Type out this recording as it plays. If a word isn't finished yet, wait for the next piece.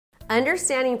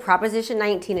Understanding Proposition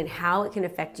 19 and how it can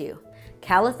affect you.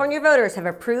 California voters have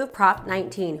approved Prop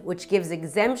 19, which gives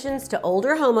exemptions to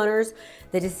older homeowners,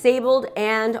 the disabled,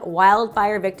 and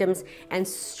wildfire victims, and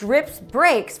strips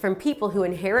breaks from people who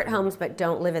inherit homes but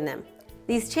don't live in them.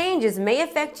 These changes may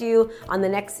affect you on the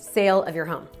next sale of your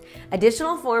home.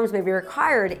 Additional forms may be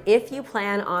required if you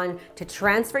plan on to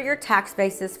transfer your tax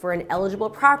basis for an eligible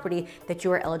property that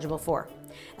you are eligible for.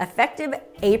 Effective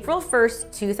April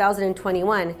 1st,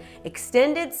 2021,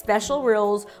 extended special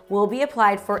rules will be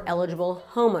applied for eligible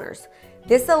homeowners.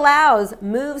 This allows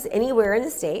moves anywhere in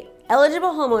the state.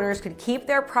 Eligible homeowners could keep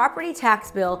their property tax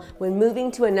bill when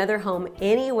moving to another home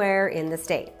anywhere in the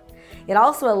state. It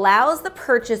also allows the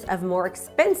purchase of more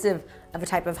expensive of a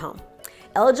type of home.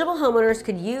 Eligible homeowners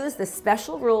could use the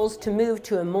special rules to move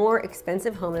to a more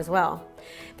expensive home as well.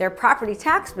 Their property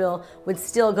tax bill would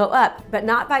still go up, but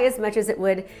not by as much as it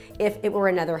would if it were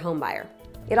another home buyer.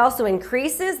 It also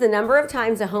increases the number of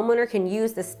times a homeowner can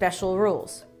use the special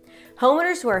rules.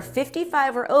 Homeowners who are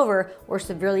 55 or over or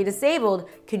severely disabled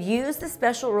could use the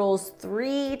special rules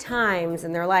 3 times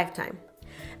in their lifetime.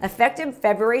 Effective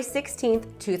February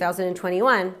 16,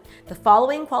 2021, the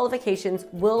following qualifications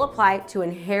will apply to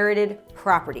inherited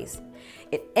properties.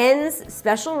 It ends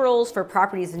special rules for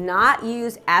properties not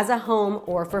used as a home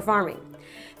or for farming.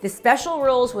 The special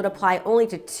rules would apply only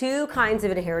to 2 kinds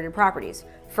of inherited properties.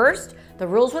 First, the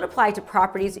rules would apply to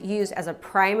properties used as a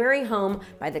primary home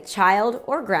by the child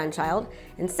or grandchild.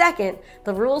 And second,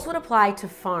 the rules would apply to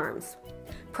farms.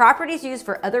 Properties used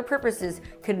for other purposes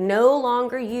could no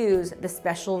longer use the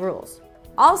special rules.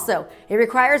 Also, it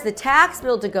requires the tax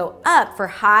bill to go up for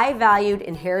high-valued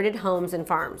inherited homes and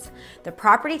farms. The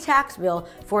property tax bill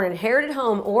for an inherited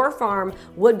home or farm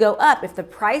would go up if the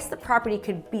price the property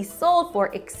could be sold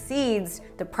for exceeds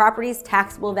the property's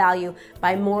taxable value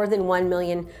by more than $1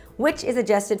 million, which is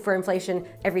adjusted for inflation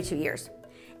every 2 years.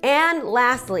 And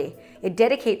lastly, it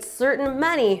dedicates certain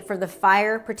money for the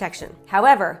fire protection.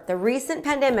 However, the recent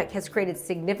pandemic has created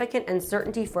significant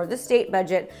uncertainty for the state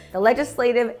budget. The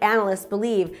legislative analysts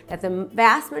believe that the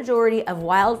vast majority of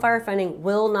wildfire funding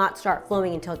will not start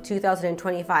flowing until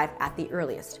 2025 at the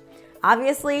earliest.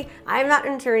 Obviously, I'm not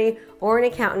an attorney or an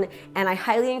accountant, and I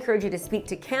highly encourage you to speak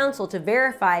to counsel to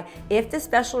verify if the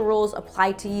special rules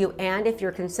apply to you and if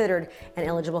you're considered an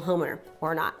eligible homeowner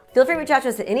or not. Feel free to reach out to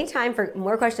us at any time for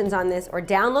more questions on this, or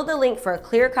download the link for a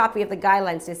clear copy of the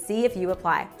guidelines to see if you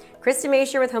apply. Krista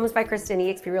Mashore with Homes by Krista and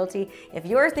eXp Realty. If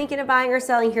you're thinking of buying or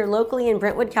selling here locally in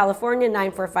Brentwood, California,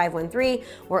 94513,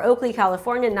 or Oakley,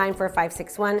 California,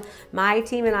 94561, my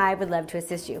team and I would love to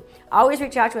assist you. Always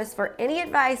reach out to us for any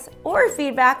advice or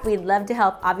feedback. We'd love to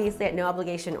help, obviously at no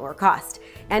obligation or cost.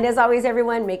 And as always,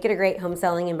 everyone, make it a great home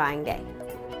selling and buying day.